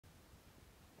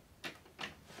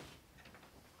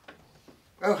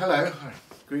Oh, hello. I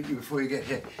greet you before you get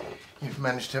here. You've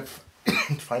managed to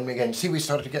find me again. See, we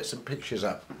started to get some pictures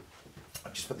up.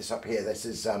 I've just put this up here. This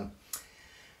is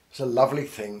it's a lovely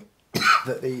thing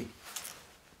that the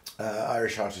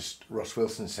Irish artist Ross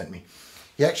Wilson sent me.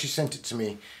 He actually sent it to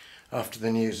me after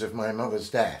the news of my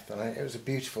mother's death, and it was a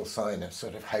beautiful sign of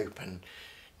sort of hope and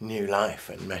new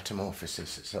life and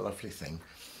metamorphosis. It's a lovely thing.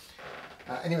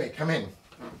 Anyway, come in.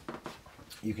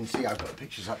 You can see I've got the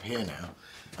pictures up here now.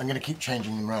 I'm going to keep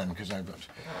changing them around because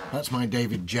that's my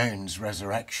David Jones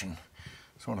Resurrection.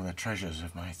 It's one of the treasures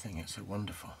of my thing. It's a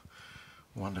wonderful,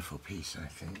 wonderful piece, I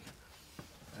think.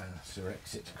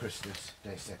 Surrexit Christus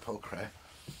de Sepulchre.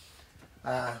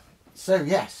 So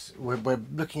yes, we're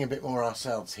looking a bit more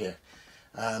ourselves here.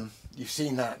 You've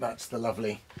seen that's the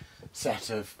lovely set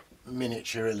of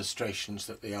miniature illustrations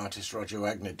that the artist Roger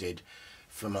Wagner did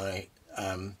for my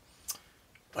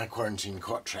my quarantine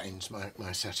quatrains,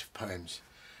 my set of poems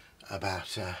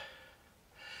about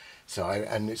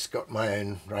and it's got my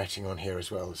own writing on here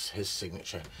as well as his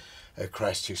signature. O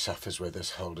Christ who suffers with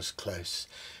us, hold us close,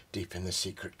 deep in the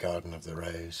secret garden of the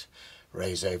rose,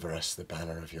 raise over us the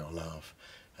banner of your love,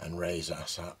 and raise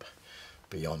us up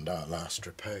beyond our last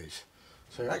repose.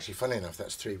 So actually, funny enough,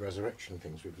 that's 3 resurrection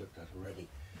things we've looked at already.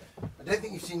 I don't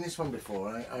think you've seen this one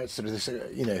before. I sort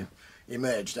of, you know,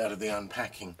 emerged out of the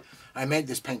unpacking. I made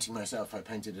this painting myself. I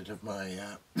painted it of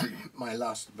my my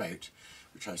last boat,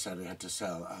 which I sadly had to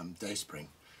sell, Dayspring,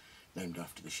 named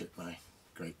after the ship my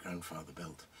great-grandfather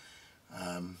built.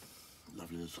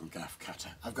 Lovely little gaff cutter.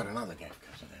 I've got another gaff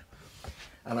cutter now.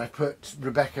 And I put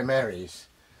Rebecca Mary's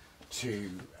 2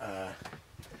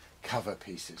 cover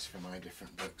pieces for my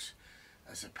different books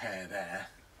as a pair there.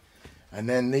 And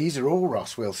then these are all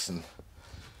Ross Wilson,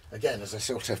 again as a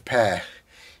sort of pair,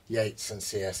 Yeats and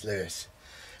C.S. Lewis.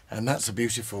 And that's a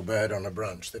beautiful bird on a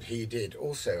branch that he did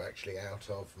also actually out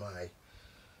of my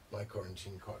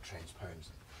quarantine quatrains poems.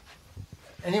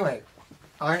 Anyway,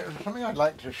 something I'd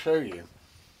like to show you.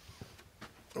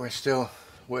 We're still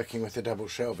working with the double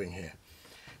shelving here.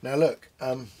 Now look,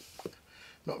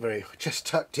 just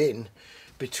tucked in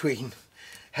between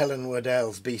Helen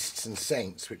Waddell's Beasts and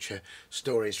Saints, which are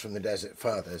stories from the Desert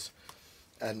Fathers,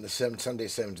 and the Sunday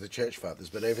Sermon to the Church Fathers.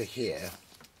 But over here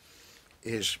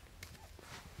is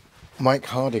Mike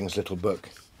Harding's little book,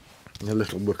 The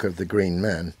Little Book of the Green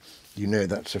Man. You know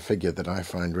that's a figure that I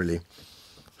find really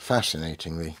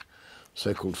fascinating, the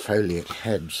so-called foliate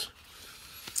heads,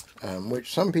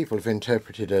 which some people have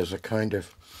interpreted as a kind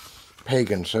of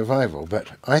pagan survival,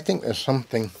 but I think there's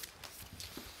something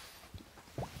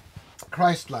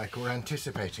Christ-like or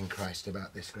anticipating Christ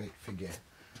about this great figure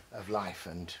of life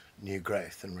and new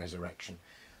growth and resurrection.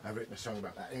 I've written a song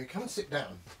about that. Anyway, come and sit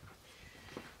down,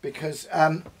 because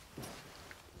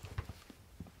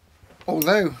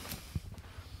although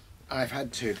I've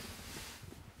had to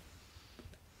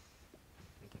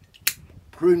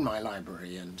prune my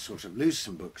library and sort of lose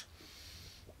some books,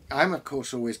 I'm of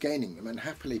course always gaining them, and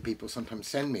happily people sometimes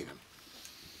send me them.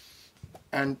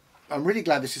 And I'm really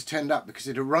glad this has turned up, because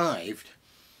it arrived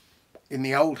in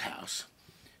the old house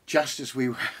just as we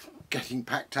were getting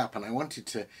packed up, and I wanted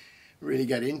to really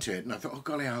get into it, and I thought, oh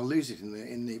golly, I'll lose it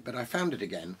in the but I found it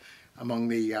again among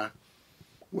the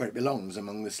where it belongs,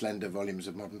 among the slender volumes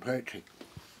of modern poetry.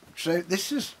 So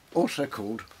this is also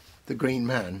called The Green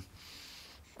Man,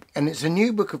 and it's a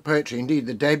new book of poetry, indeed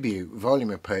the debut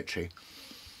volume of poetry,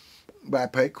 by a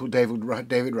poet called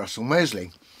David Russel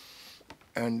Mosley.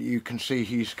 And you can see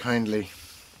he's kindly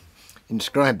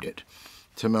inscribed it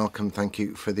to Malcolm, thank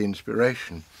you for the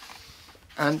inspiration.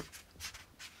 And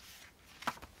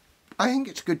I think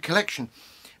it's a good collection,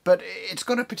 but it's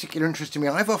got a particular interest to me.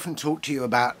 I've often talked to you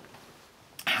about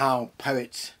how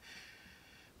poets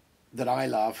that I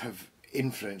love have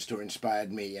influenced or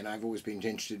inspired me, and I've always been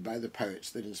interested by the poets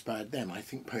that inspired them. I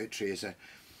think poetry is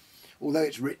although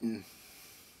it's written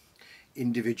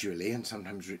individually and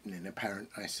sometimes written in apparent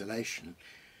isolation,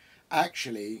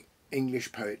 actually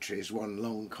English poetry is one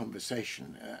long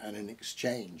conversation and an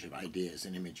exchange of ideas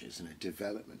and images, and a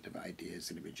development of ideas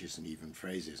and images and even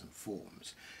phrases and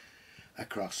forms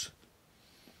across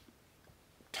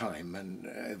time and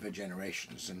over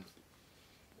generations, and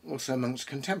also amongst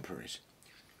contemporaries.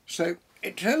 So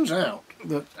it turns out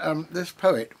that this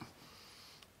poet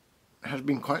has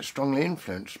been quite strongly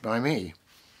influenced by me.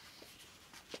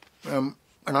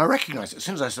 And I recognised it. As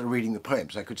soon as I started reading the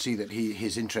poems, I could see that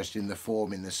his interest in the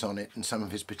form in the sonnet and some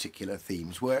of his particular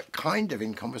themes were kind of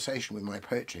in conversation with my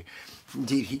poetry.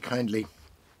 Indeed, he kindly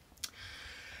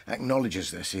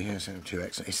acknowledges this. He has 2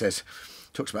 excellent. He says,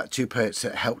 talks about 2 poets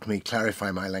that helped me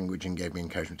clarify my language and gave me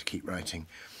encouragement to keep writing.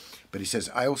 But he says,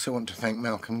 I also want to thank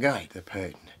Malcolm Guy, the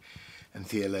poet, and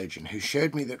theologian, who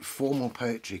showed me that formal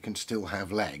poetry can still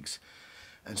have legs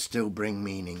and still bring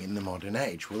meaning in the modern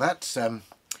age. Well, that's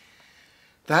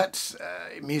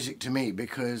music to me,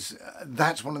 because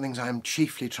that's one of the things I'm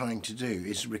chiefly trying to do,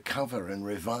 is recover and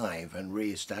revive and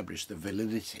re-establish the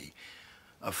validity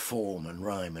of form and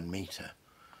rhyme and metre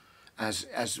as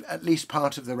at least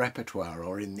part of the repertoire,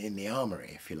 or in the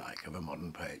armoury, if you like, of a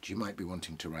modern poet. You might be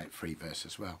wanting to write free verse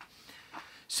as well.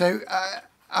 So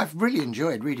I've really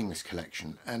enjoyed reading this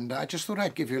collection, and I just thought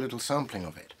I'd give you a little sampling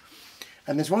of it.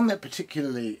 And there's one that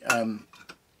particularly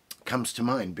comes to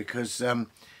mind, because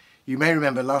you may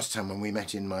remember last time when we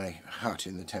met in my hut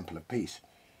in the Temple of Peace,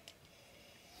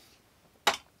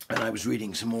 and I was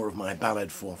reading some more of my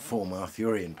ballad for form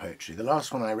Arthurian poetry. The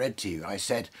last one I read to you, I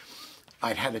said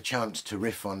I'd had a chance to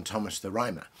riff on Thomas the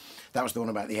Rhymer. That was the one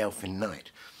about the elfin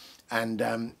knight.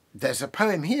 And there's a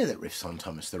poem here that riffs on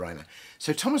Thomas the Rhymer.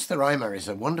 So Thomas the Rhymer is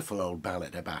a wonderful old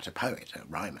ballad about a poet, a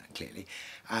rhymer clearly,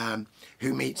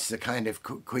 who meets the kind of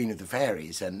queen of the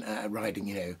fairies, and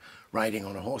riding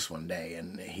on a horse one day,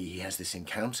 and he has this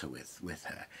encounter with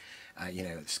her.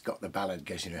 It's got, the ballad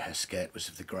goes, her skirt was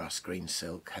of the grass green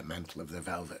silk, her mantle of the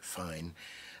velvet fine,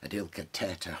 at ilka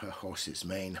teta her horse's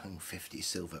mane hung 50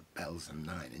 silver bells and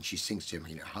 9. And she sings to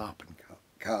him, harp and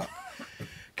carp,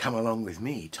 come along with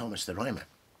me, Thomas the Rhymer.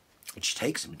 And she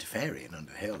takes him to Fairy and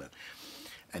under the hill,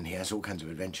 and he has all kinds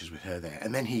of adventures with her there.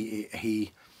 And then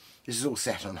this is all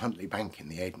set on Huntley Bank in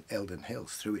the Eldon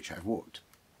Hills, through which I've walked.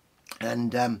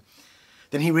 And then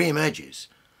he re-emerges,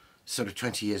 sort of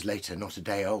 20 years later, not a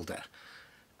day older,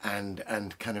 and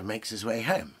kind of makes his way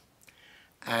home.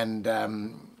 And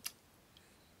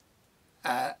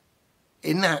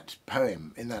in that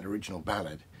poem, in that original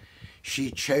ballad,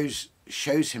 she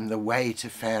shows him the way to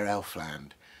fair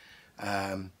Elfland,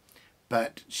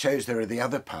 but shows there are the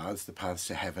other paths, the paths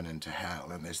to heaven and to hell,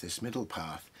 and there's this middle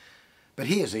path. But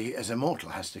he, as a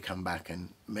mortal, has to come back and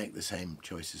make the same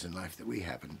choices in life that we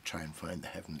have and try and find the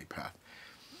heavenly path.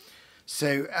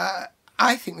 So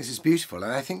I think this is beautiful,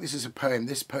 and I think this is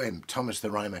this poem, Thomas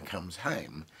the Rhymer Comes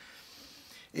Home,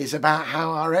 is about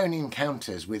how our own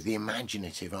encounters with the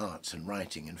imaginative arts and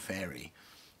writing and fairy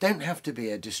don't have to be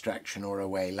a distraction or a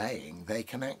waylaying. They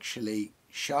can actually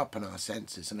sharpen our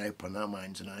senses and open our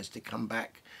minds and eyes to come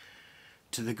back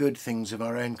to the good things of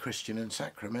our own Christian and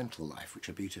sacramental life, which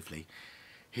are beautifully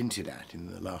hinted at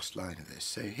in the last line of this.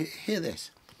 So hear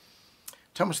this.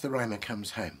 Thomas the Rhymer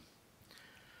Comes Home.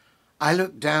 I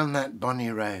looked down that bonny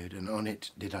road, and on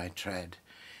it did I tread.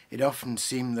 It often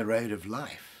seemed the road of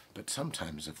life, but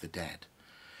sometimes of the dead.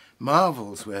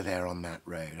 Marvels were there on that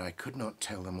road, I could not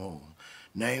tell them all.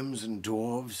 Gnomes and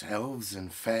dwarves, elves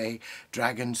and fae,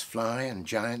 dragons fly and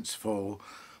giants fall.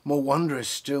 More wondrous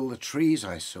still the trees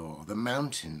I saw, the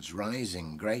mountains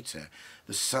rising greater,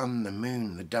 the sun, the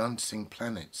moon, the dancing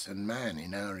planets, and man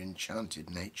in our enchanted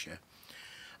nature.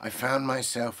 I found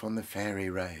myself on the fairy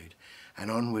road,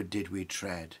 and onward did we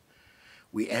tread.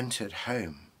 We entered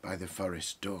home by the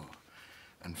forest door,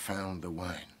 and found the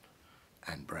wine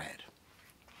and bread.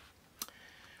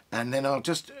 And then I'll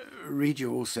just read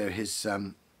you also his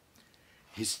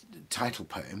title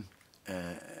poem,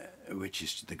 which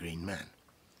is The Green Man.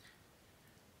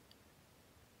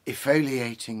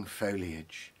 Effoliating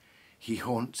foliage, he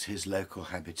haunts his local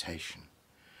habitation.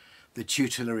 The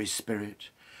tutelary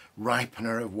spirit,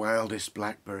 ripener of wildest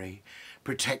blackberry,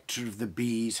 protector of the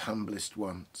bee's humblest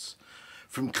wants.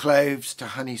 From cloves to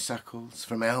honeysuckles,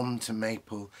 from elm to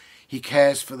maple, he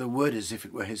cares for the wood as if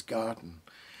it were his garden.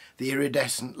 The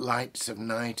iridescent lights of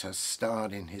night are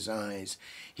starred in his eyes.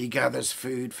 He gathers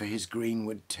food for his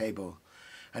greenwood table.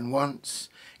 And once,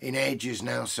 in ages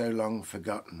now so long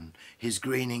forgotten, his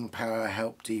greening power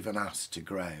helped even us to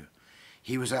grow.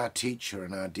 He was our teacher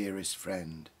and our dearest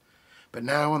friend. But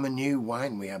now on the new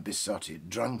wine we are besotted,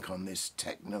 drunk on this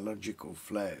technological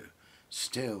flow.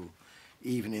 Still,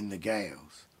 even in the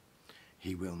gales,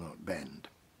 he will not bend.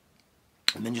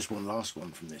 And then just one last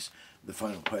one from this, the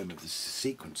final poem of this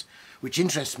sequence, which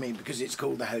interests me because it's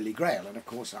called The Holy Grail, and of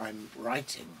course I'm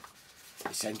writing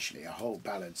essentially a whole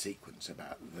ballad sequence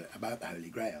about the Holy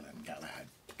Grail and Galahad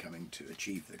coming to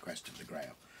achieve the quest of the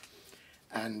Grail.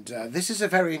 And this is a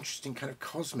very interesting kind of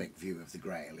cosmic view of the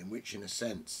Grail, in which, in a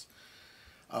sense,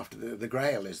 after the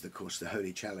Grail is, of course, the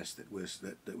holy chalice that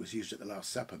was used at the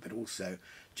Last Supper, but also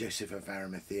Joseph of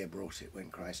Arimathea brought it when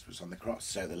Christ was on the cross,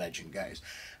 so the legend goes,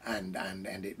 and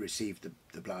it received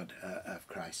the blood of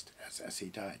Christ as he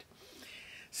died.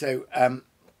 So,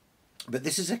 but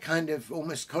this is a kind of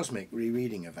almost cosmic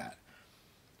rereading of that,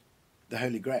 the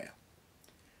Holy Grail.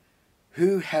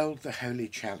 Who held the holy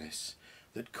chalice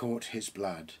that caught his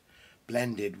blood,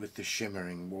 blended with the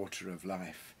shimmering water of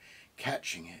life,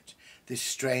 catching it, this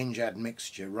strange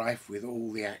admixture rife with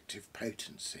all the active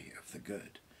potency of the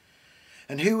good.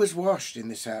 And who was washed in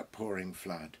this outpouring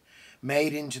flood,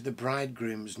 made into the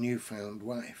bridegroom's newfound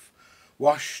wife,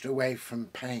 washed away from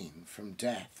pain, from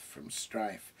death, from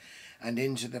strife, and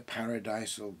into the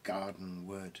paradisal garden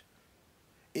wood?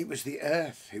 It was the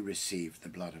earth who received the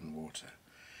blood and water,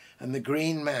 and the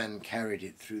green man carried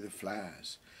it through the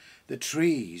flowers, the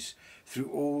trees through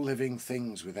all living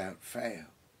things without fail.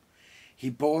 He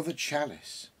bore the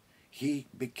chalice, he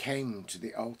became to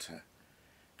the altar,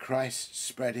 Christ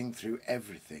spreading through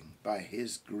everything by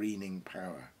his greening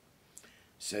power.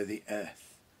 So the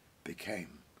earth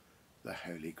became the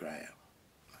Holy Grail.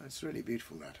 It's really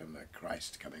beautiful, that, and that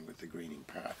Christ coming with the greening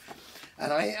power.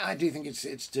 And I do think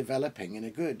it's developing in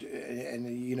a good and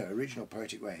original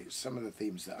poetic way. Some of the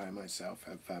themes that I myself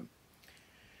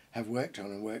have worked on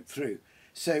and worked through.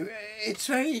 So it's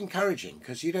very encouraging,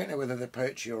 because you don't know whether the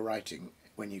poetry you're writing,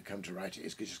 when you come to write it,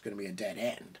 is just going to be a dead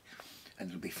end, and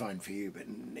it'll be fine for you, but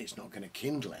it's not going to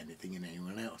kindle anything in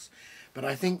anyone else. But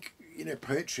I think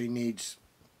poetry needs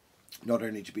not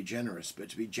only to be generous, but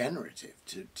to be generative,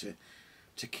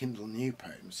 to kindle new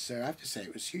poems. So I have to say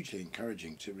it was hugely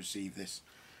encouraging to receive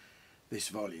this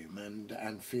volume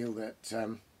and feel that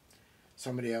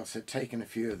somebody else had taken a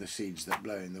few of the seeds that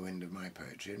blow in the wind of my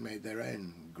poetry and made their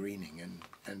own greening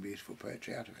and beautiful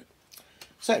poetry out of it.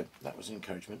 So that was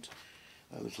encouragement,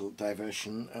 a little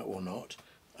diversion or not,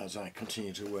 as I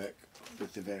continue to work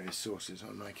with the various sources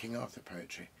on my King Arthur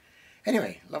poetry.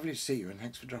 Anyway, lovely to see you, and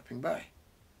thanks for dropping by.